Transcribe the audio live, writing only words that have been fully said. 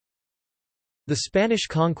The Spanish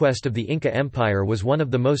conquest of the Inca Empire was one of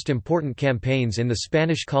the most important campaigns in the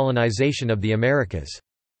Spanish colonization of the Americas.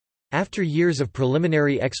 After years of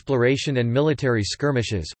preliminary exploration and military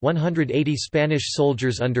skirmishes, 180 Spanish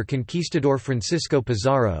soldiers under conquistador Francisco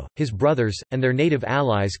Pizarro, his brothers, and their native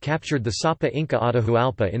allies captured the Sapa Inca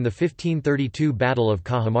Atahualpa in the 1532 Battle of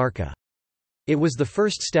Cajamarca. It was the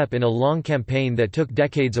first step in a long campaign that took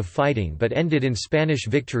decades of fighting but ended in Spanish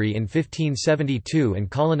victory in 1572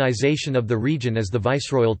 and colonization of the region as the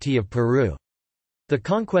Viceroyalty of Peru. The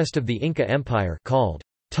conquest of the Inca Empire, called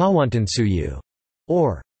Tawantinsuyu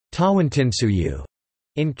or Tawantinsuyu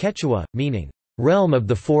in Quechua, meaning realm of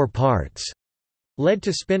the four parts, led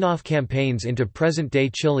to spin-off campaigns into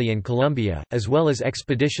present-day Chile and Colombia, as well as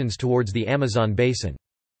expeditions towards the Amazon basin.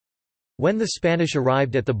 When the Spanish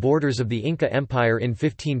arrived at the borders of the Inca Empire in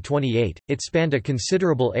 1528, it spanned a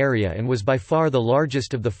considerable area and was by far the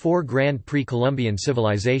largest of the four grand pre-Columbian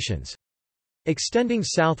civilizations. Extending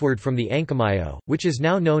southward from the Ancamayo, which is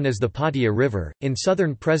now known as the Patia River, in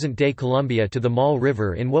southern present-day Colombia to the Maule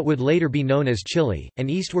River in what would later be known as Chile,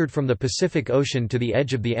 and eastward from the Pacific Ocean to the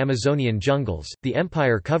edge of the Amazonian jungles, the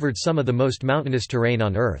empire covered some of the most mountainous terrain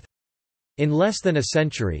on Earth. In less than a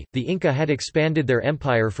century, the Inca had expanded their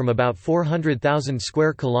empire from about 400,000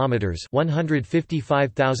 square kilometers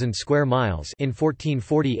 (155,000 square miles) in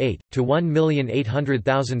 1448 to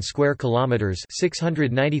 1,800,000 square kilometers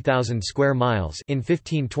 (690,000 square miles) in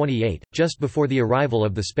 1528, just before the arrival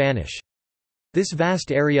of the Spanish. This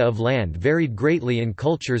vast area of land varied greatly in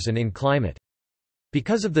cultures and in climate.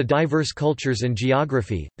 Because of the diverse cultures and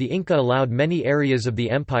geography, the Inca allowed many areas of the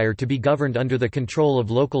empire to be governed under the control of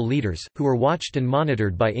local leaders, who were watched and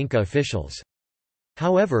monitored by Inca officials.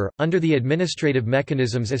 However, under the administrative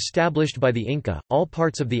mechanisms established by the Inca, all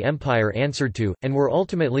parts of the empire answered to, and were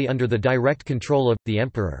ultimately under the direct control of, the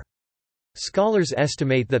emperor. Scholars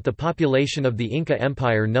estimate that the population of the Inca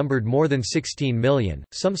Empire numbered more than 16 million.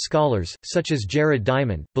 Some scholars, such as Jared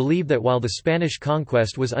Diamond, believe that while the Spanish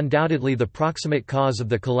conquest was undoubtedly the proximate cause of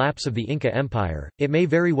the collapse of the Inca Empire, it may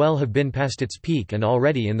very well have been past its peak and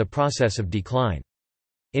already in the process of decline.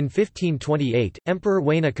 In 1528, Emperor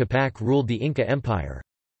Huayna Capac ruled the Inca Empire.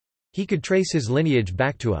 He could trace his lineage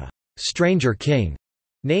back to a stranger king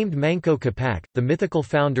named Manco Capac, the mythical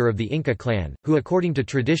founder of the Inca clan, who according to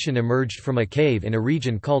tradition emerged from a cave in a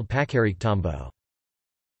region called Pacarictambo.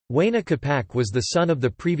 Huayna Capac was the son of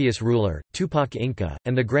the previous ruler, Tupac Inca,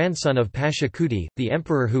 and the grandson of Pachacuti, the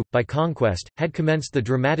emperor who, by conquest, had commenced the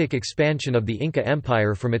dramatic expansion of the Inca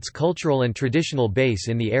Empire from its cultural and traditional base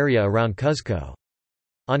in the area around Cuzco.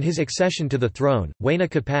 On his accession to the throne, Huayna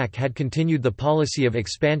Capac had continued the policy of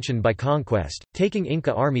expansion by conquest, taking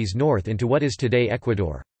Inca armies north into what is today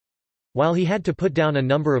Ecuador. While he had to put down a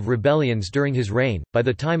number of rebellions during his reign, by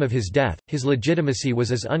the time of his death, his legitimacy was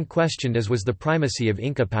as unquestioned as was the primacy of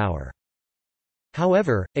Inca power.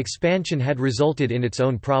 However, expansion had resulted in its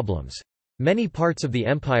own problems. Many parts of the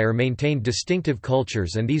empire maintained distinctive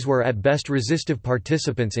cultures and these were at best resistive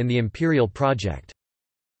participants in the imperial project.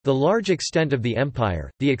 The large extent of the empire,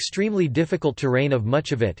 the extremely difficult terrain of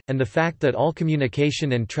much of it, and the fact that all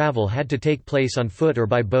communication and travel had to take place on foot or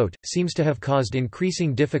by boat, seems to have caused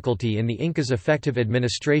increasing difficulty in the Incas' effective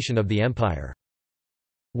administration of the empire.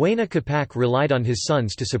 Huayna Capac relied on his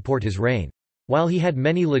sons to support his reign. While he had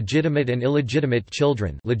many legitimate and illegitimate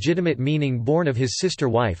children, legitimate meaning born of his sister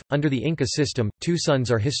wife, under the Inca system, two sons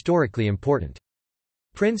are historically important.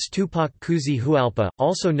 Prince Tupac Cusi Hualpa,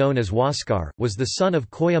 also known as Huascar, was the son of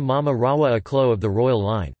Koya Mama Rawa Aklo of the royal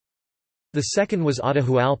line. The second was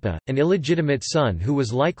Atahualpa, an illegitimate son who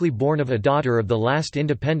was likely born of a daughter of the last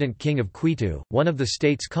independent king of Quito, one of the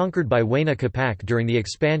states conquered by Huayna Capac during the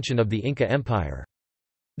expansion of the Inca Empire.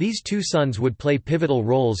 These two sons would play pivotal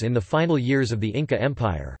roles in the final years of the Inca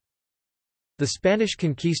Empire. The Spanish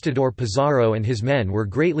conquistador Pizarro and his men were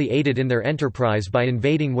greatly aided in their enterprise by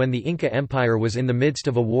invading when the Inca Empire was in the midst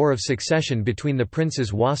of a war of succession between the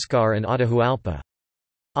princes Huascar and Atahualpa.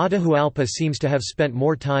 Atahualpa seems to have spent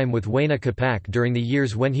more time with Huayna Capac during the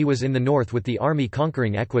years when he was in the north with the army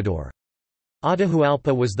conquering Ecuador.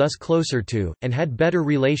 Atahualpa was thus closer to, and had better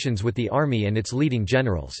relations with the army and its leading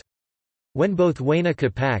generals. When both Huayna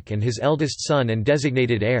Capac and his eldest son and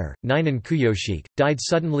designated heir, Ninan Cuyoshik, died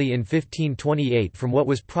suddenly in 1528 from what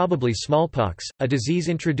was probably smallpox, a disease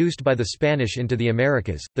introduced by the Spanish into the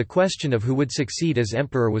Americas, the question of who would succeed as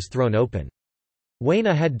emperor was thrown open.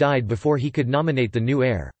 Huayna had died before he could nominate the new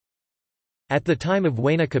heir. At the time of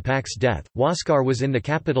Huayna Capac's death, Huascar was in the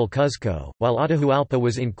capital Cuzco, while Atahualpa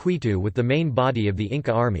was in Quito with the main body of the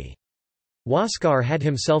Inca army. Huascar had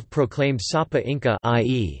himself proclaimed Sapa Inca,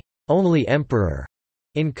 i.e., only emperor,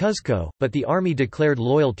 in Cuzco, but the army declared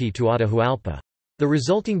loyalty to Atahualpa. The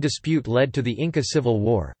resulting dispute led to the Inca Civil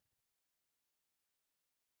War.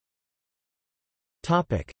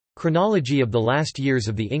 Chronology of the last years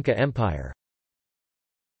of the Inca Empire.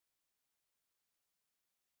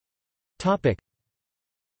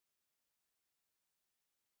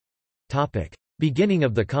 Beginning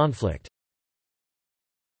of the conflict.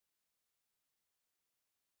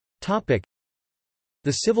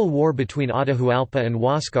 The civil war between Atahualpa and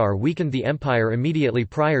Huáscar weakened the empire immediately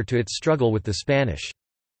prior to its struggle with the Spanish.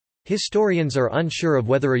 Historians are unsure of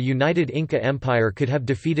whether a united Inca Empire could have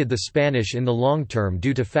defeated the Spanish in the long term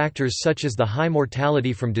due to factors such as the high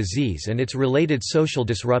mortality from disease and its related social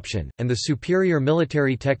disruption, and the superior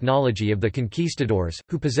military technology of the conquistadors,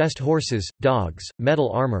 who possessed horses, dogs,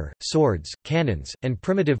 metal armor, swords, cannons, and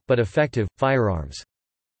primitive, but effective, firearms.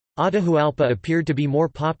 Atahualpa appeared to be more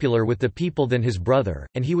popular with the people than his brother,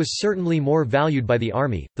 and he was certainly more valued by the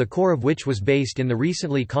army, the core of which was based in the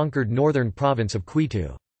recently conquered northern province of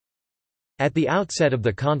Quito. At the outset of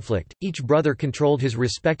the conflict, each brother controlled his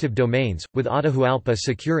respective domains, with Atahualpa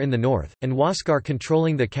secure in the north, and Huáscar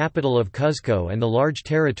controlling the capital of Cuzco and the large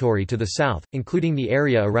territory to the south, including the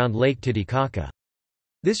area around Lake Titicaca.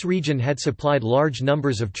 This region had supplied large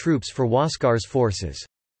numbers of troops for Huáscar's forces.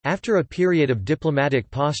 After a period of diplomatic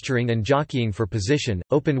posturing and jockeying for position,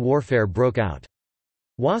 open warfare broke out.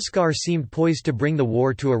 Huáscar seemed poised to bring the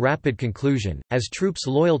war to a rapid conclusion, as troops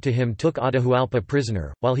loyal to him took Atahualpa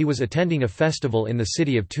prisoner, while he was attending a festival in the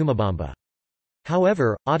city of Tumabamba.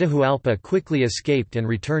 However, Atahualpa quickly escaped and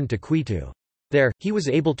returned to Quito. There, he was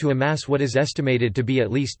able to amass what is estimated to be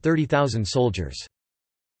at least 30,000 soldiers.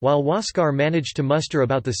 While Huáscar managed to muster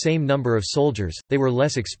about the same number of soldiers, they were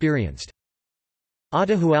less experienced.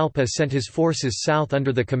 Atahualpa sent his forces south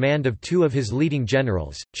under the command of two of his leading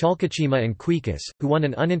generals, Chalcachima and Quiquis, who won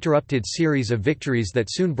an uninterrupted series of victories that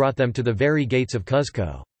soon brought them to the very gates of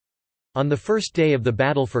Cuzco. On the first day of the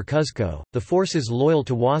battle for Cuzco, the forces loyal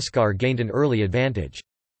to Huáscar gained an early advantage.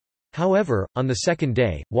 However, on the second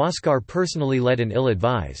day, Huáscar personally led an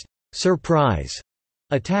ill-advised surprise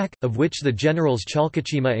attack, of which the generals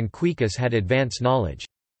Chalcachima and Quiquis had advance knowledge.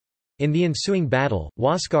 In the ensuing battle,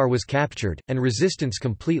 Huáscar was captured, and resistance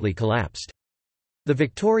completely collapsed. The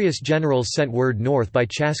victorious generals sent word north by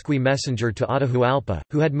Chasqui messenger to Atahualpa,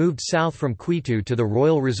 who had moved south from Quito to the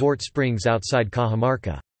royal resort springs outside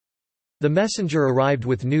Cajamarca. The messenger arrived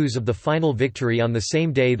with news of the final victory on the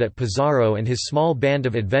same day that Pizarro and his small band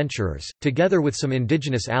of adventurers, together with some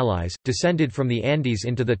indigenous allies, descended from the Andes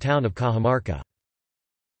into the town of Cajamarca.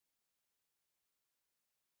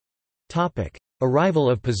 Arrival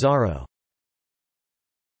of Pizarro.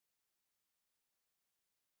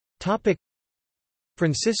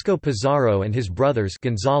 Francisco Pizarro and his brothers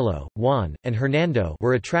Gonzalo, Juan, and Hernando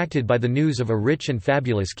were attracted by the news of a rich and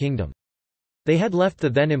fabulous kingdom. They had left the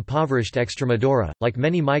then impoverished Extremadura, like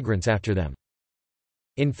many migrants after them.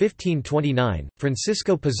 In 1529,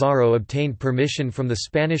 Francisco Pizarro obtained permission from the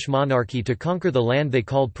Spanish monarchy to conquer the land they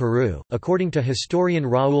called Peru. According to historian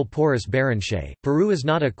Raúl Porras Barrenechea, Peru is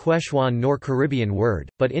not a Quechuan nor Caribbean word,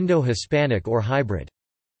 but Indo-Hispanic or hybrid.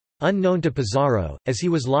 Unknown to Pizarro, as he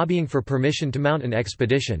was lobbying for permission to mount an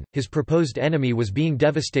expedition, his proposed enemy was being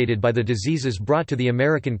devastated by the diseases brought to the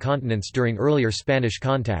American continents during earlier Spanish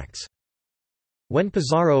contacts. When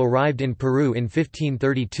Pizarro arrived in Peru in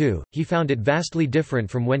 1532, he found it vastly different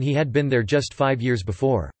from when he had been there just 5 years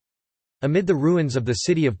before. Amid the ruins of the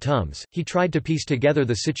city of Tumbes, he tried to piece together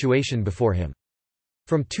the situation before him.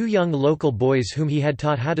 From two young local boys whom he had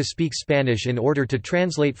taught how to speak Spanish in order to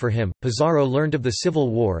translate for him, Pizarro learned of the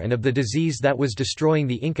Civil War and of the disease that was destroying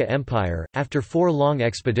the Inca Empire. After 4 long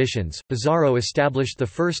expeditions, Pizarro established the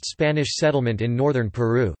first Spanish settlement in northern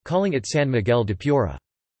Peru, calling it San Miguel de Piura.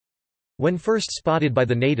 When first spotted by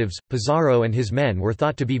the natives, Pizarro and his men were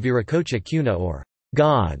thought to be Viracocha Cuna or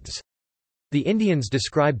gods. The Indians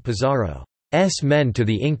described Pizarro's men to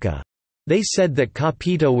the Inca. They said that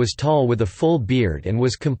Capito was tall with a full beard and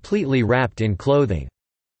was completely wrapped in clothing.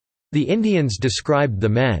 The Indians described the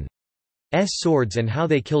men's swords and how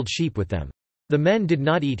they killed sheep with them. The men did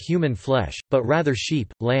not eat human flesh, but rather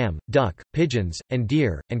sheep, lamb, duck, pigeons, and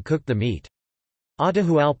deer, and cooked the meat.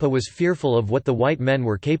 Atahualpa was fearful of what the white men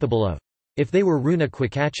were capable of. If they were Runa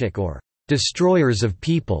Quicachik or destroyers of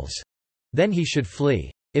peoples, then he should flee.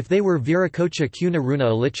 If they were Viracocha Cuna Runa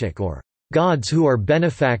Alichik or gods who are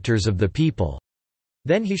benefactors of the people,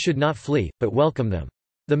 then he should not flee, but welcome them.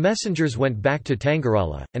 The messengers went back to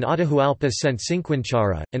Tangarala, and Atahualpa sent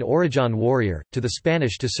Cinquinchara, an Orijan warrior, to the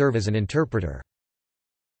Spanish to serve as an interpreter.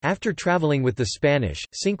 After traveling with the Spanish,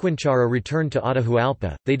 Cinquinchara returned to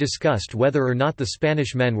Atahualpa. They discussed whether or not the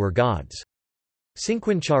Spanish men were gods.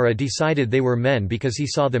 Cinquenchara decided they were men because he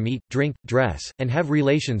saw them eat, drink, dress, and have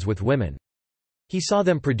relations with women. He saw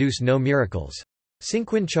them produce no miracles.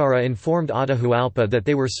 Cinquenchara informed Atahualpa that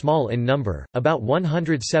they were small in number, about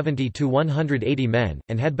 170 to 180 men,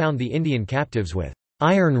 and had bound the Indian captives with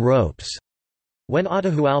iron ropes. When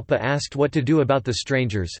Atahualpa asked what to do about the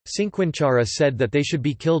strangers, Cinquenchara said that they should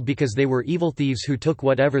be killed because they were evil thieves who took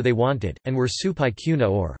whatever they wanted, and were supai kuna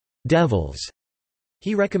or devils.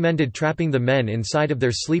 He recommended trapping the men inside of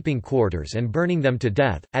their sleeping quarters and burning them to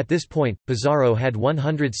death. At this point, Pizarro had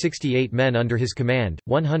 168 men under his command,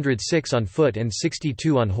 106 on foot and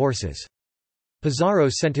 62 on horses. Pizarro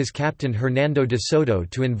sent his captain Hernando de Soto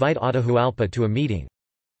to invite Atahualpa to a meeting.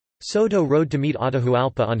 Soto rode to meet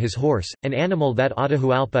Atahualpa on his horse, an animal that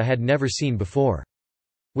Atahualpa had never seen before.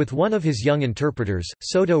 With one of his young interpreters,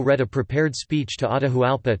 Soto read a prepared speech to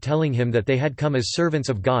Atahualpa telling him that they had come as servants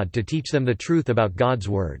of God to teach them the truth about God's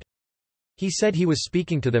word. He said he was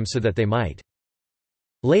speaking to them so that they might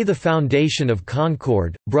lay the foundation of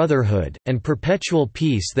concord, brotherhood, and perpetual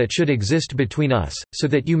peace that should exist between us, so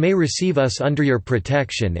that you may receive us under your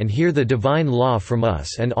protection and hear the divine law from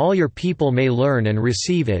us, and all your people may learn and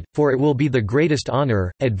receive it, for it will be the greatest honor,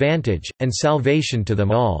 advantage, and salvation to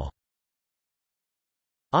them all.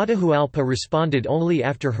 Atahualpa responded only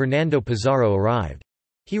after Hernando Pizarro arrived.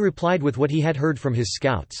 He replied with what he had heard from his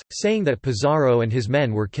scouts, saying that Pizarro and his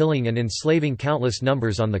men were killing and enslaving countless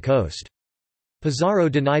numbers on the coast. Pizarro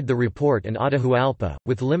denied the report, and Atahualpa,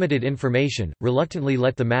 with limited information, reluctantly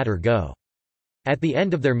let the matter go. At the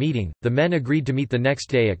end of their meeting, the men agreed to meet the next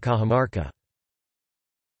day at Cajamarca.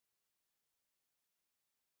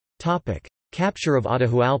 Capture of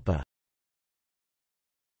Atahualpa.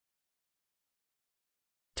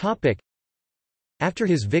 After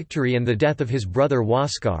his victory and the death of his brother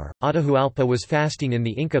Huáscar, Atahualpa was fasting in the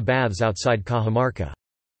Inca baths outside Cajamarca.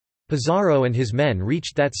 Pizarro and his men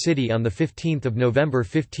reached that city on 15 November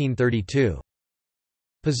 1532.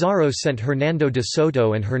 Pizarro sent Hernando de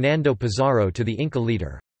Soto and Hernando Pizarro to the Inca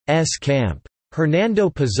leader's camp. Hernando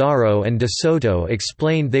Pizarro and de Soto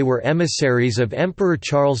explained they were emissaries of Emperor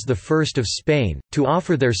Charles I of Spain, to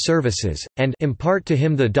offer their services, and impart to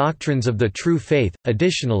him the doctrines of the true faith.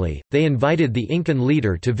 Additionally, they invited the Incan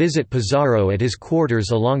leader to visit Pizarro at his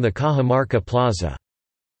quarters along the Cajamarca Plaza.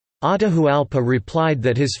 Atahualpa replied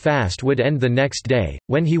that his fast would end the next day,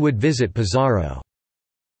 when he would visit Pizarro.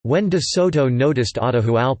 When de Soto noticed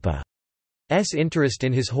Atahualpa's interest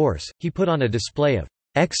in his horse, he put on a display of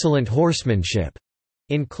excellent horsemanship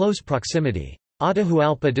in close proximity.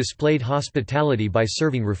 Atahualpa displayed hospitality by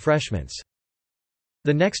serving refreshments.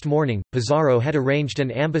 The next morning, Pizarro had arranged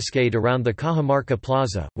an ambuscade around the Cajamarca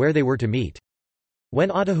Plaza, where they were to meet. When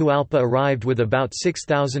Atahualpa arrived with about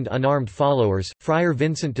 6,000 unarmed followers, Friar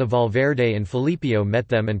Vincent de Valverde and Felipio met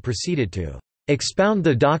them and proceeded to expound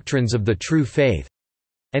the doctrines of the true faith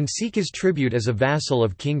and seek his tribute as a vassal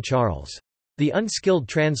of King Charles. The unskilled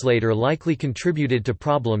translator likely contributed to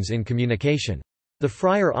problems in communication. The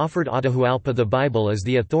friar offered Atahualpa the Bible as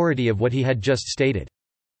the authority of what he had just stated.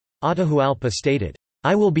 Atahualpa stated,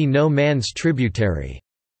 "I will be no man's tributary."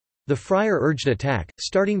 The friar urged attack,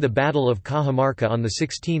 starting the Battle of Cajamarca on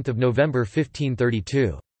 16 November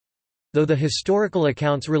 1532. Though the historical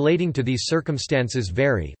accounts relating to these circumstances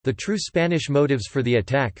vary, the true Spanish motives for the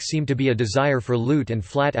attack seem to be a desire for loot and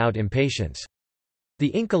flat-out impatience. The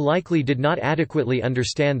Inca likely did not adequately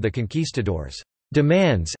understand the conquistadors'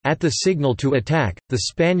 demands. At the signal to attack, the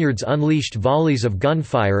Spaniards unleashed volleys of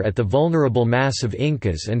gunfire at the vulnerable mass of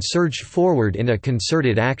Incas and surged forward in a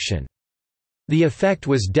concerted action. The effect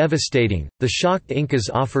was devastating. The shocked Incas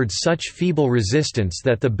offered such feeble resistance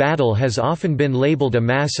that the battle has often been labeled a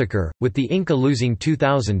massacre, with the Inca losing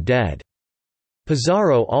 2,000 dead.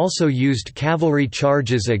 Pizarro also used cavalry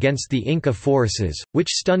charges against the Inca forces, which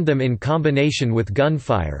stunned them in combination with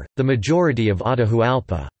gunfire. The majority of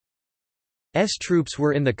Atahualpa's troops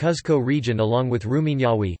were in the Cuzco region along with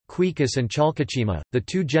Rumiñahui, Quiquis and Chalcachima, the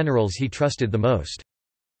two generals he trusted the most.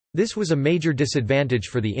 This was a major disadvantage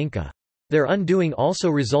for the Inca. Their undoing also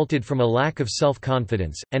resulted from a lack of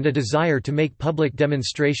self-confidence, and a desire to make public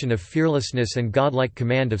demonstration of fearlessness and godlike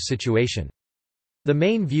command of situation. The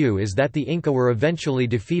main view is that the Inca were eventually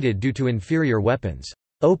defeated due to inferior weapons,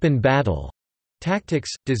 open battle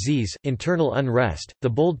tactics, disease, internal unrest, the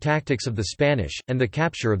bold tactics of the Spanish, and the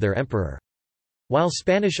capture of their emperor. While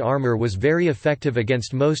Spanish armor was very effective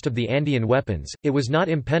against most of the Andean weapons, it was not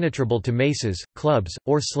impenetrable to maces, clubs,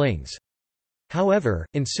 or slings. However,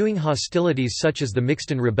 ensuing hostilities such as the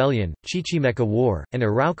Mixton Rebellion, Chichimeca War, and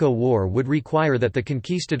Arauco War would require that the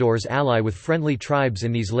conquistadors ally with friendly tribes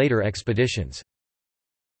in these later expeditions.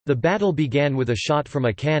 The battle began with a shot from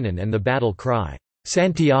a cannon and the battle cry,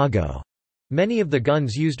 "Santiago!" Many of the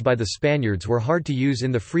guns used by the Spaniards were hard to use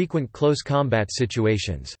in the frequent close combat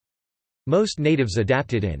situations. Most natives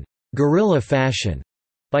adapted in guerrilla fashion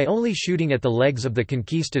by only shooting at the legs of the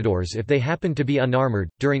conquistadors if they happened to be unarmored.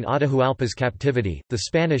 During Atahualpa's captivity, the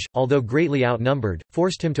Spanish, although greatly outnumbered,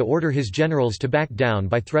 forced him to order his generals to back down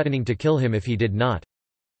by threatening to kill him if he did not.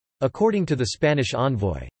 According to the Spanish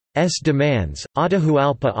envoy's demands,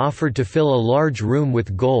 Atahualpa offered to fill a large room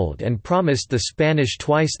with gold and promised the Spanish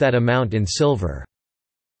twice that amount in silver.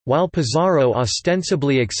 While Pizarro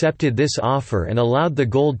ostensibly accepted this offer and allowed the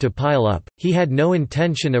gold to pile up, he had no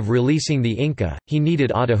intention of releasing the Inca. He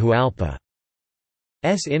needed Atahualpa's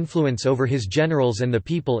influence over his generals and the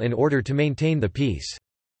people in order to maintain the peace.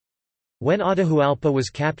 When Atahualpa was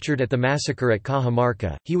captured at the massacre at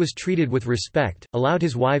Cajamarca, he was treated with respect, allowed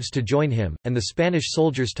his wives to join him, and the Spanish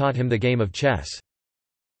soldiers taught him the game of chess.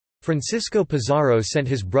 Francisco Pizarro sent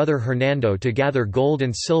his brother Hernando to gather gold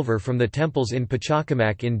and silver from the temples in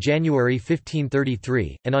Pachacamac in January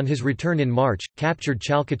 1533, and on his return in March, captured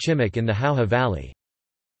Chalcachimic in the Jauja Valley.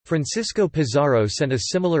 Francisco Pizarro sent a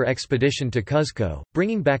similar expedition to Cuzco,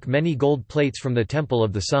 bringing back many gold plates from the Temple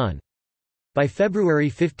of the Sun. By February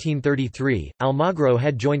 1533, Almagro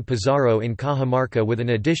had joined Pizarro in Cajamarca with an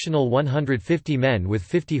additional 150 men with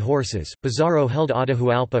 50 horses. Pizarro held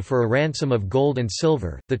Atahualpa for a ransom of gold and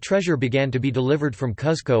silver. The treasure began to be delivered from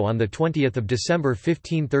Cuzco on 20 December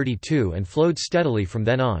 1532 and flowed steadily from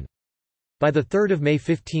then on. By 3 May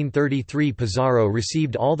 1533 Pizarro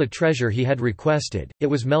received all the treasure he had requested. It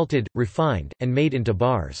was melted, refined, and made into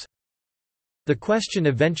bars. The question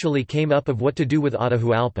eventually came up of what to do with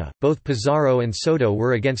Atahualpa. Both Pizarro and Soto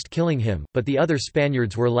were against killing him, but the other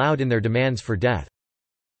Spaniards were loud in their demands for death.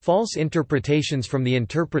 False interpretations from the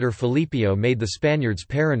interpreter Felipio made the Spaniards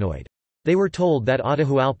paranoid. They were told that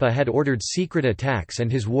Atahualpa had ordered secret attacks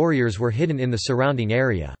and his warriors were hidden in the surrounding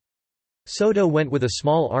area. Soto went with a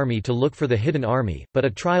small army to look for the hidden army, but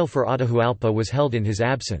a trial for Atahualpa was held in his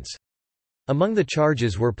absence. Among the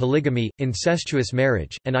charges were polygamy, incestuous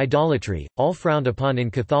marriage, and idolatry, all frowned upon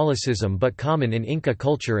in Catholicism but common in Inca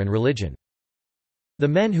culture and religion. The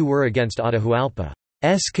men who were against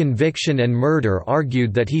Atahualpa's conviction and murder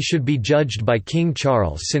argued that he should be judged by King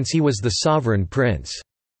Charles since he was the sovereign prince.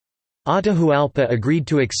 Atahualpa agreed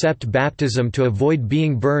to accept baptism to avoid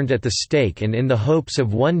being burned at the stake, and in the hopes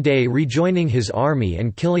of one day rejoining his army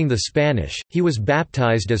and killing the Spanish, he was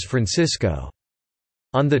baptized as Francisco.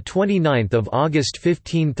 On 29 August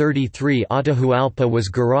 1533 Atahualpa was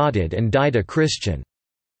garroted and died a Christian.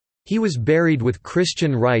 He was buried with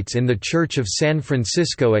Christian rites in the Church of San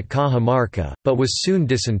Francisco at Cajamarca, but was soon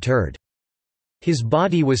disinterred. His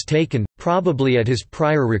body was taken, probably at his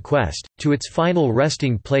prior request, to its final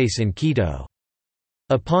resting place in Quito.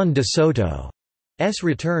 Upon de Soto's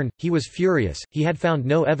return, he was furious. He had found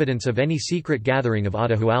no evidence of any secret gathering of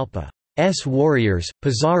Atahualpa's warriors.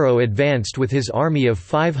 Pizarro advanced with his army of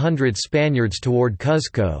 500 Spaniards toward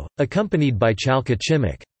Cuzco, accompanied by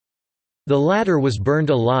Chalcachimic. The latter was burned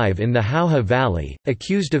alive in the Jauja Valley,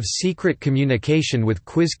 accused of secret communication with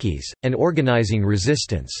Quizquis, and organizing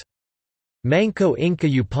resistance. Manco Inca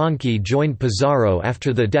Yupanqui joined Pizarro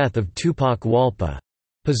after the death of Tupac Hualpa.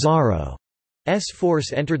 Pizarro's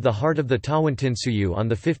force entered the heart of the Tawantinsuyu on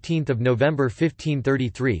 15 November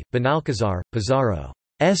 1533. Benalcazar,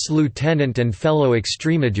 Pizarro's lieutenant and fellow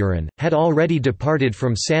Extremaduran, had already departed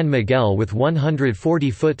from San Miguel with 140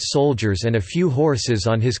 foot soldiers and a few horses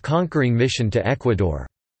on his conquering mission to Ecuador.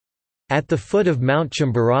 At the foot of Mount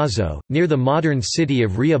Chimborazo, near the modern city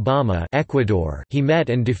of Riobamba, Ecuador, he met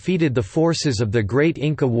and defeated the forces of the great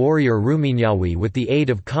Inca warrior Rumiñahui with the aid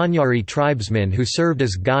of Cañari tribesmen who served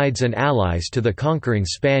as guides and allies to the conquering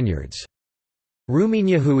Spaniards.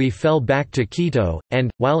 Rumiñahui fell back to Quito,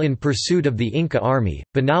 and, while in pursuit of the Inca army,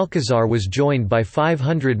 Benalcazar was joined by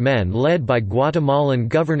 500 men led by Guatemalan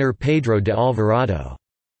governor Pedro de Alvarado.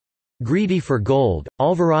 Greedy for gold,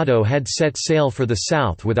 Alvarado had set sail for the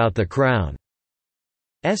south without the crown's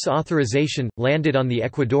authorization, landed on the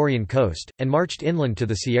Ecuadorian coast, and marched inland to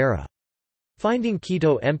the Sierra. Finding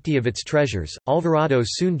Quito empty of its treasures, Alvarado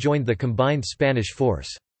soon joined the combined Spanish force.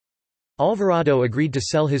 Alvarado agreed to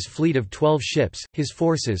sell his fleet of 12 ships, his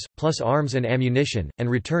forces, plus arms and ammunition, and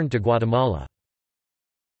returned to Guatemala.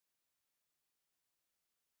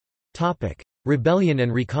 Rebellion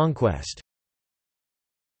and reconquest.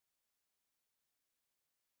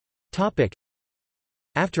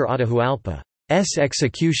 After Atahualpa's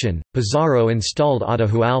execution, Pizarro installed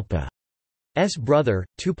Atahualpa's brother,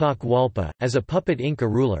 Tupac Hualpa, as a puppet Inca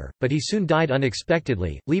ruler, but he soon died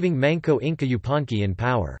unexpectedly, leaving Manco Inca Yupanqui in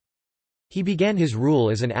power. He began his rule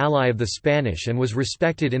as an ally of the Spanish and was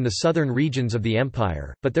respected in the southern regions of the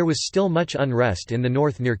empire, but there was still much unrest in the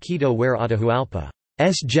north near Quito where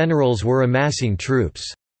Atahualpa's generals were amassing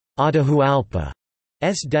troops.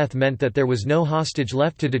 Atahualpa's death meant that there was no hostage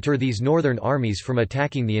left to deter these northern armies from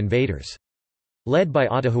attacking the invaders. Led by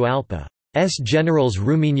Atahualpa's generals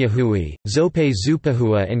Rumiñahui, Zope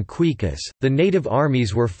Zupahua and Quiquas, the native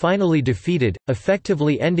armies were finally defeated,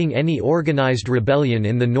 effectively ending any organized rebellion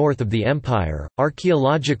in the north of the empire.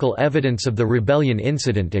 Archaeological evidence of the rebellion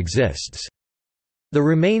incident exists. The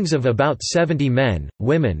remains of about 70 men,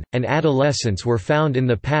 women, and adolescents were found in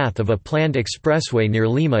the path of a planned expressway near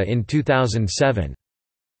Lima in 2007.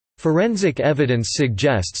 Forensic evidence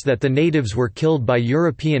suggests that the natives were killed by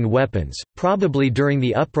European weapons, probably during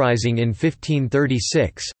the uprising in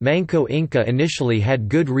 1536. Manco Inca initially had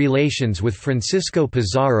good relations with Francisco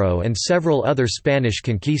Pizarro and several other Spanish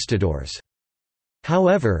conquistadors.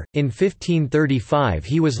 However, in 1535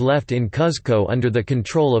 he was left in Cuzco under the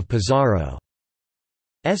control of Pizarro's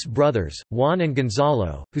brothers, Juan and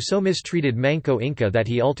Gonzalo, who so mistreated Manco Inca that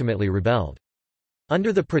he ultimately rebelled.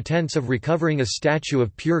 Under the pretense of recovering a statue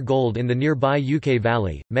of pure gold in the nearby Yucay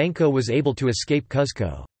Valley, Manco was able to escape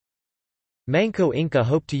Cuzco. Manco Inca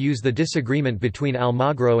hoped to use the disagreement between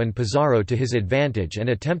Almagro and Pizarro to his advantage and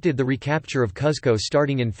attempted the recapture of Cuzco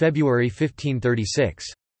starting in February 1536.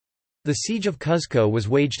 The siege of Cuzco was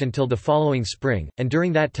waged until the following spring, and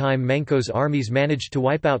during that time Manco's armies managed to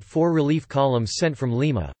wipe out 4 relief columns sent from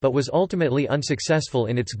Lima, but was ultimately unsuccessful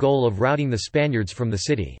in its goal of routing the Spaniards from the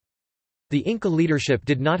city. The Inca leadership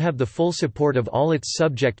did not have the full support of all its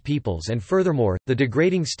subject peoples, and furthermore, the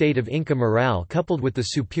degrading state of Inca morale coupled with the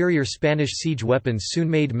superior Spanish siege weapons soon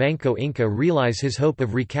made Manco Inca realize his hope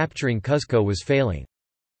of recapturing Cuzco was failing.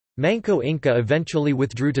 Manco Inca eventually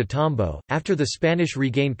withdrew to Tambo. After the Spanish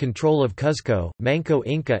regained control of Cuzco, Manco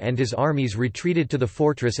Inca and his armies retreated to the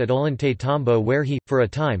fortress at Ollantay Tambo where he, for a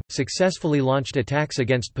time, successfully launched attacks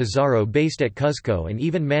against Pizarro based at Cuzco and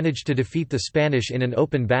even managed to defeat the Spanish in an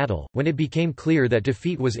open battle. When it became clear that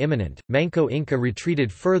defeat was imminent, Manco Inca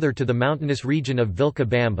retreated further to the mountainous region of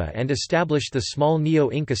Vilcabamba and established the small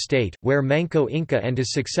Neo-Inca state, where Manco Inca and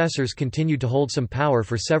his successors continued to hold some power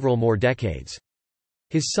for several more decades.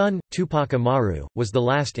 His son, Tupac Amaru, was the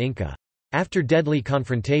last Inca. After deadly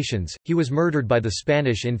confrontations, he was murdered by the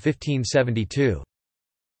Spanish in 1572.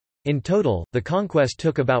 In total, the conquest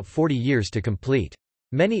took about 40 years to complete.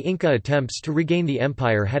 Many Inca attempts to regain the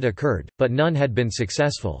empire had occurred, but none had been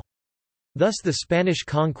successful. Thus the Spanish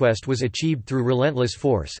conquest was achieved through relentless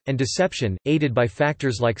force, and deception, aided by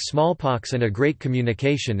factors like smallpox and a great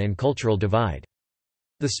communication and cultural divide.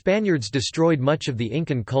 The Spaniards destroyed much of the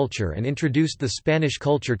Incan culture and introduced the Spanish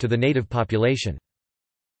culture to the native population.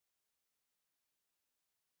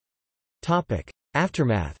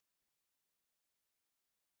 Aftermath.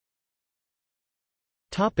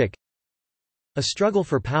 A struggle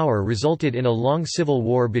for power resulted in a long civil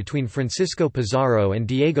war between Francisco Pizarro and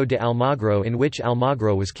Diego de Almagro in which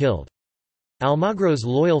Almagro was killed. Almagro's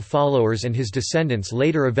loyal followers and his descendants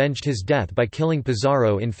later avenged his death by killing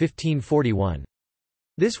Pizarro in 1541.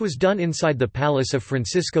 This was done inside the palace of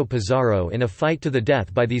Francisco Pizarro in a fight to the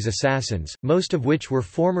death by these assassins, most of which were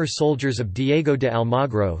former soldiers of Diego de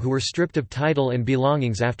Almagro who were stripped of title and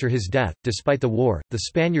belongings after his death. Despite the war, the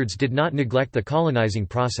Spaniards did not neglect the colonizing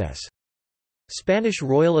process. Spanish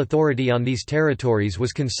royal authority on these territories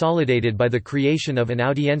was consolidated by the creation of an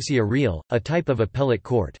audiencia real, a type of appellate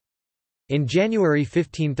court. In January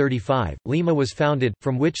 1535, Lima was founded,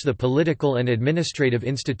 from which the political and administrative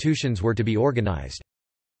institutions were to be organized.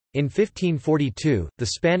 In 1542, the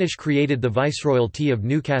Spanish created the Viceroyalty of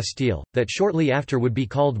New Castile, that shortly after would be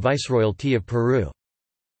called Viceroyalty of Peru.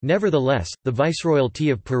 Nevertheless, the Viceroyalty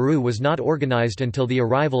of Peru was not organized until the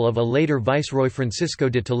arrival of a later Viceroy Francisco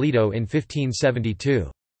de Toledo in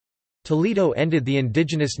 1572. Toledo ended the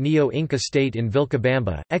indigenous Neo-Inca state in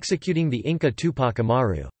Vilcabamba, executing the Inca Tupac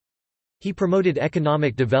Amaru. He promoted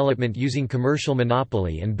economic development using commercial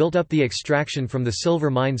monopoly and built up the extraction from the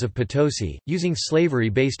silver mines of Potosi, using slavery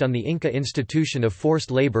based on the Inca institution of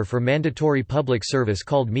forced labor for mandatory public service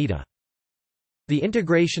called mita. The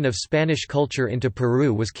integration of Spanish culture into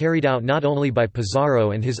Peru was carried out not only by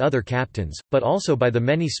Pizarro and his other captains, but also by the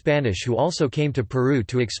many Spanish who also came to Peru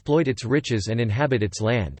to exploit its riches and inhabit its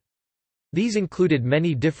land. These included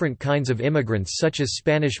many different kinds of immigrants such as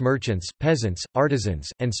Spanish merchants, peasants, artisans,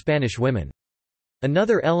 and Spanish women.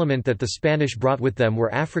 Another element that the Spanish brought with them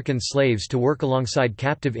were African slaves to work alongside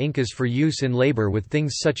captive Incas for use in labor with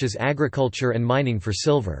things such as agriculture and mining for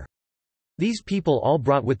silver. These people all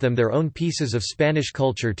brought with them their own pieces of Spanish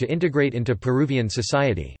culture to integrate into Peruvian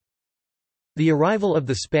society. The arrival of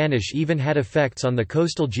the Spanish even had effects on the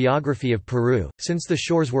coastal geography of Peru, since the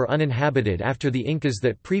shores were uninhabited after the Incas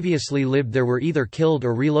that previously lived there were either killed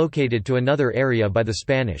or relocated to another area by the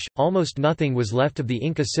Spanish. Almost nothing was left of the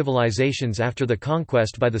Inca civilizations after the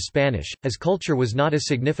conquest by the Spanish, as culture was not as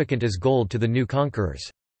significant as gold to the new conquerors.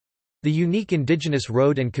 The unique indigenous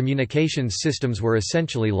road and communications systems were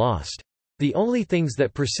essentially lost. The only things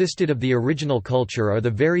that persisted of the original culture are the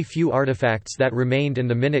very few artifacts that remained and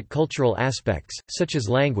the minute cultural aspects, such as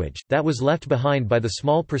language, that was left behind by the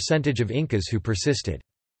small percentage of Incas who persisted.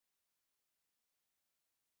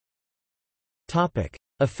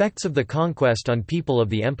 Effects of the conquest on people of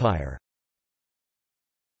the empire.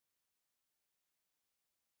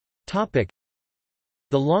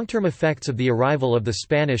 The long-term effects of the arrival of the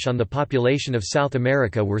Spanish on the population of South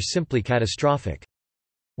America were simply catastrophic.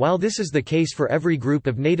 While this is the case for every group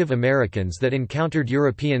of Native Americans that encountered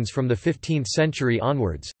Europeans from the 15th century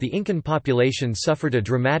onwards, the Incan population suffered a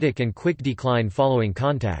dramatic and quick decline following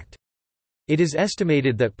contact. It is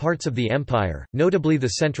estimated that parts of the empire, notably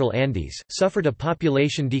the Central Andes, suffered a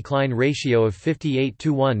population decline ratio of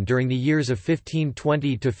 58:1 during the years of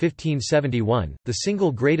 1520 to 1571. The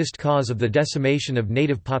single greatest cause of the decimation of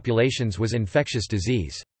native populations was infectious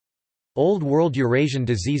disease. Old World Eurasian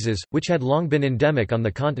diseases, which had long been endemic on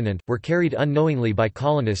the continent, were carried unknowingly by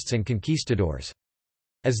colonists and conquistadors.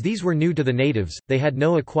 As these were new to the natives, they had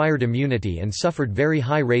no acquired immunity and suffered very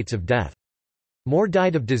high rates of death. More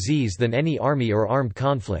died of disease than any army or armed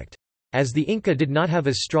conflict. As the Inca did not have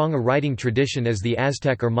as strong a writing tradition as the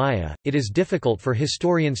Aztec or Maya, it is difficult for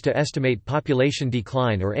historians to estimate population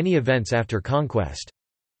decline or any events after conquest.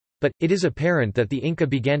 But, it is apparent that the Inca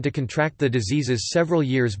began to contract the diseases several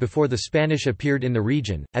years before the Spanish appeared in the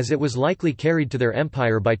region, as it was likely carried to their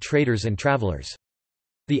empire by traders and travelers.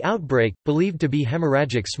 The outbreak, believed to be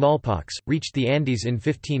hemorrhagic smallpox, reached the Andes in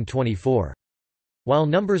 1524. While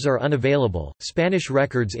numbers are unavailable, Spanish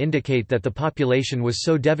records indicate that the population was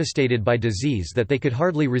so devastated by disease that they could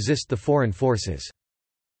hardly resist the foreign forces.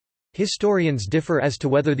 Historians differ as to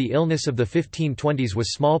whether the illness of the 1520s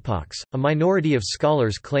was smallpox. A minority of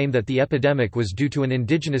scholars claim that the epidemic was due to an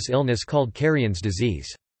indigenous illness called Carrion's disease.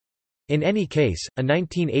 In any case, a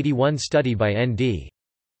 1981 study by N.D.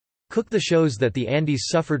 Cook shows that the Andes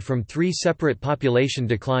suffered from 3 separate population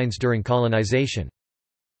declines during colonization.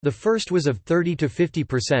 The first was of 30 to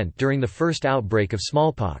 50% during the first outbreak of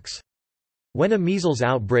smallpox. When a measles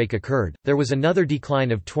outbreak occurred, there was another decline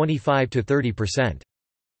of 25 to 30%.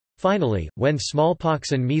 Finally, when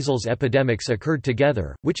smallpox and measles epidemics occurred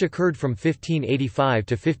together, which occurred from 1585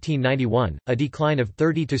 to 1591, a decline of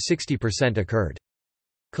 30 to 60% occurred.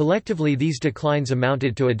 Collectively these declines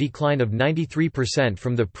amounted to a decline of 93%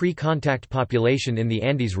 from the pre-contact population in the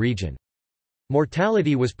Andes region.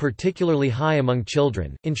 Mortality was particularly high among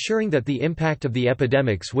children, ensuring that the impact of the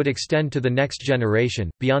epidemics would extend to the next generation.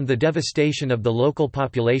 Beyond the devastation of the local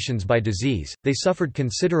populations by disease, they suffered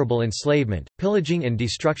considerable enslavement, pillaging, and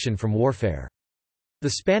destruction from warfare.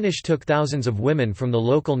 The Spanish took thousands of women from the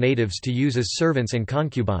local natives to use as servants and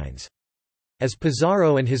concubines. As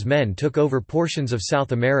Pizarro and his men took over portions of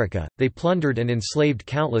South America, they plundered and enslaved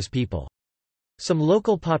countless people. Some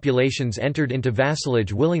local populations entered into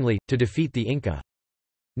vassalage willingly, to defeat the Inca.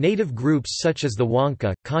 Native groups such as the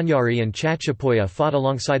Huanca, Cañari and Chachapoya fought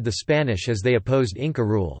alongside the Spanish as they opposed Inca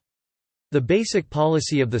rule. The basic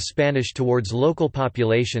policy of the Spanish towards local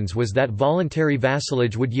populations was that voluntary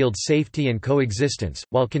vassalage would yield safety and coexistence,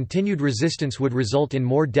 while continued resistance would result in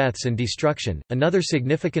more deaths and destruction. Another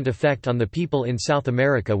significant effect on the people in South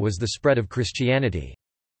America was the spread of Christianity.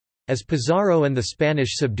 As Pizarro and the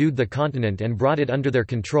Spanish subdued the continent and brought it under their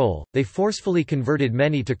control, they forcefully converted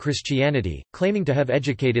many to Christianity, claiming to have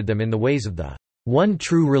educated them in the ways of the one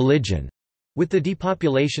true religion. With the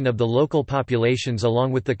depopulation of the local populations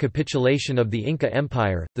along with the capitulation of the Inca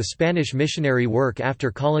Empire, the Spanish missionary work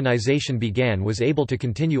after colonization began was able to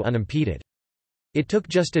continue unimpeded. It took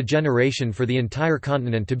just a generation for the entire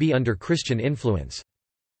continent to be under Christian influence.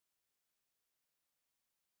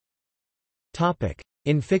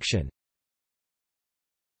 In fiction.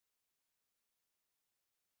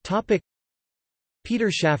 Peter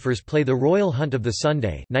Shaffer's play The Royal Hunt of the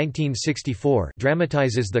Sunday 1964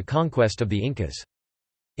 dramatizes the conquest of the Incas.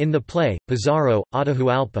 In the play, Pizarro,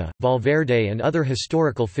 Atahualpa, Valverde and other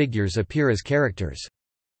historical figures appear as characters.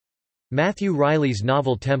 Matthew Riley's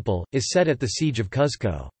novel Temple is set at the Siege of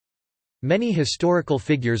Cuzco. Many historical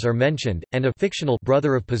figures are mentioned, and a fictional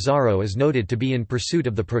brother of Pizarro is noted to be in pursuit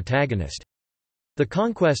of the protagonist. The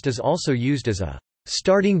conquest is also used as a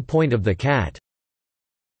starting point of the cat.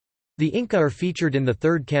 The Inca are featured in the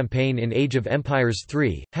third campaign in Age of Empires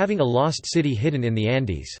 3, having a lost city hidden in the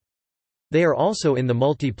Andes. They are also in the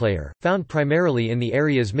multiplayer, found primarily in the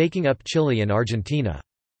areas making up Chile and Argentina.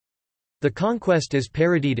 The conquest is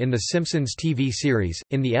parodied in The Simpsons TV series,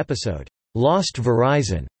 in the episode, Lost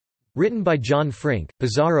Verizon. Written by John Frink,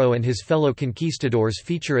 Pizarro and his fellow conquistadors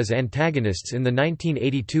feature as antagonists in the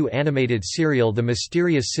 1982 animated serial The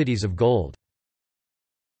Mysterious Cities of Gold.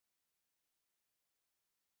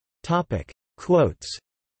 Quotes.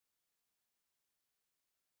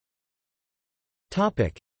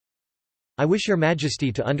 I wish your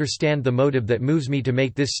Majesty to understand the motive that moves me to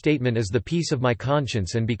make this statement as the peace of my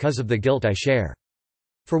conscience and because of the guilt I share.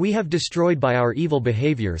 For we have destroyed by our evil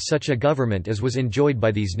behavior such a government as was enjoyed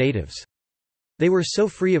by these natives. They were so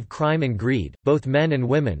free of crime and greed, both men and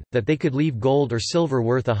women, that they could leave gold or silver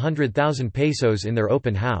worth 100,000 pesos in their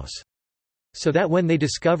open house. So that when they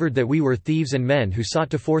discovered that we were thieves and men who sought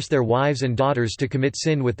to force their wives and daughters to commit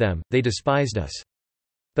sin with them, they despised us.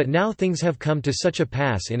 But now things have come to such a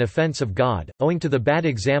pass in offense of God, owing to the bad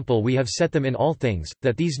example we have set them in all things,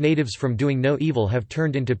 that these natives from doing no evil have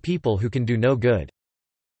turned into people who can do no good.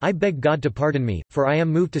 I beg God to pardon me, for I am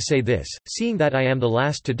moved to say this, seeing that I am the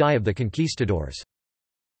last to die of the conquistadors.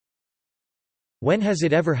 When has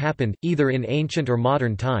it ever happened, either in ancient or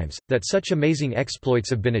modern times, that such amazing exploits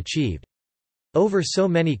have been achieved? Over so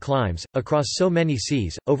many climes, across so many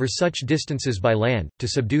seas, over such distances by land, to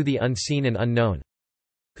subdue the unseen and unknown.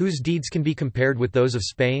 Whose deeds can be compared with those of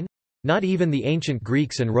Spain? Not even the ancient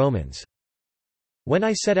Greeks and Romans. When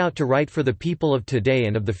I set out to write for the people of today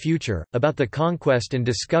and of the future, about the conquest and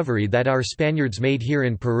discovery that our Spaniards made here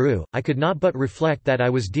in Peru, I could not but reflect that I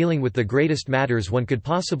was dealing with the greatest matters one could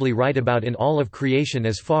possibly write about in all of creation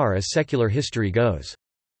as far as secular history goes.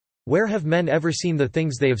 Where have men ever seen the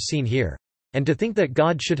things they have seen here? And to think that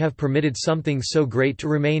God should have permitted something so great to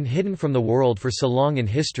remain hidden from the world for so long in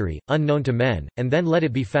history, unknown to men, and then let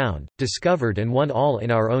it be found, discovered and won all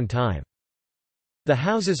in our own time. The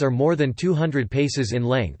houses are more than 200 paces in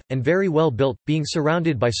length, and very well built, being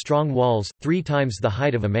surrounded by strong walls, 3 times the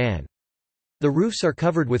height of a man. The roofs are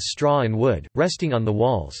covered with straw and wood, resting on the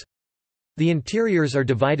walls. The interiors are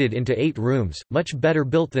divided into 8 rooms, much better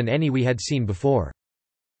built than any we had seen before.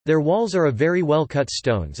 Their walls are of very well cut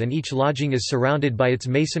stones, and each lodging is surrounded by its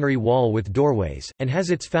masonry wall with doorways, and has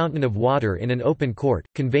its fountain of water in an open court,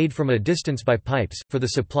 conveyed from a distance by pipes, for the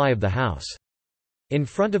supply of the house. In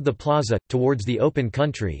front of the plaza, towards the open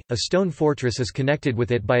country, a stone fortress is connected with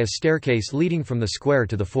it by a staircase leading from the square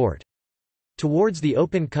to the fort. Towards the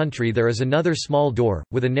open country there is another small door,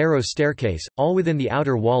 with a narrow staircase, all within the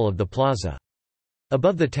outer wall of the plaza.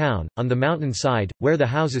 Above the town, on the mountain side, where the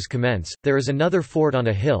houses commence, there is another fort on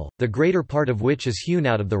a hill, the greater part of which is hewn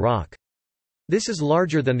out of the rock. This is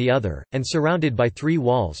larger than the other, and surrounded by 3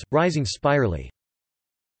 walls, rising spirally.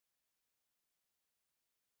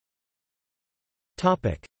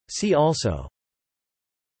 See also.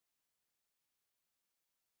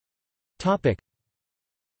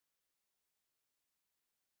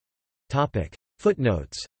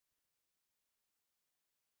 Footnotes.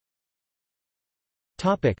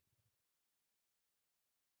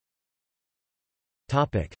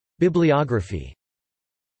 Bibliography.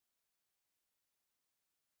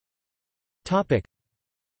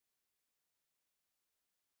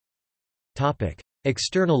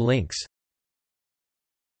 External links.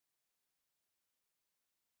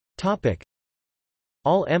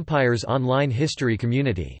 All Empires Online History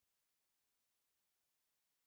Community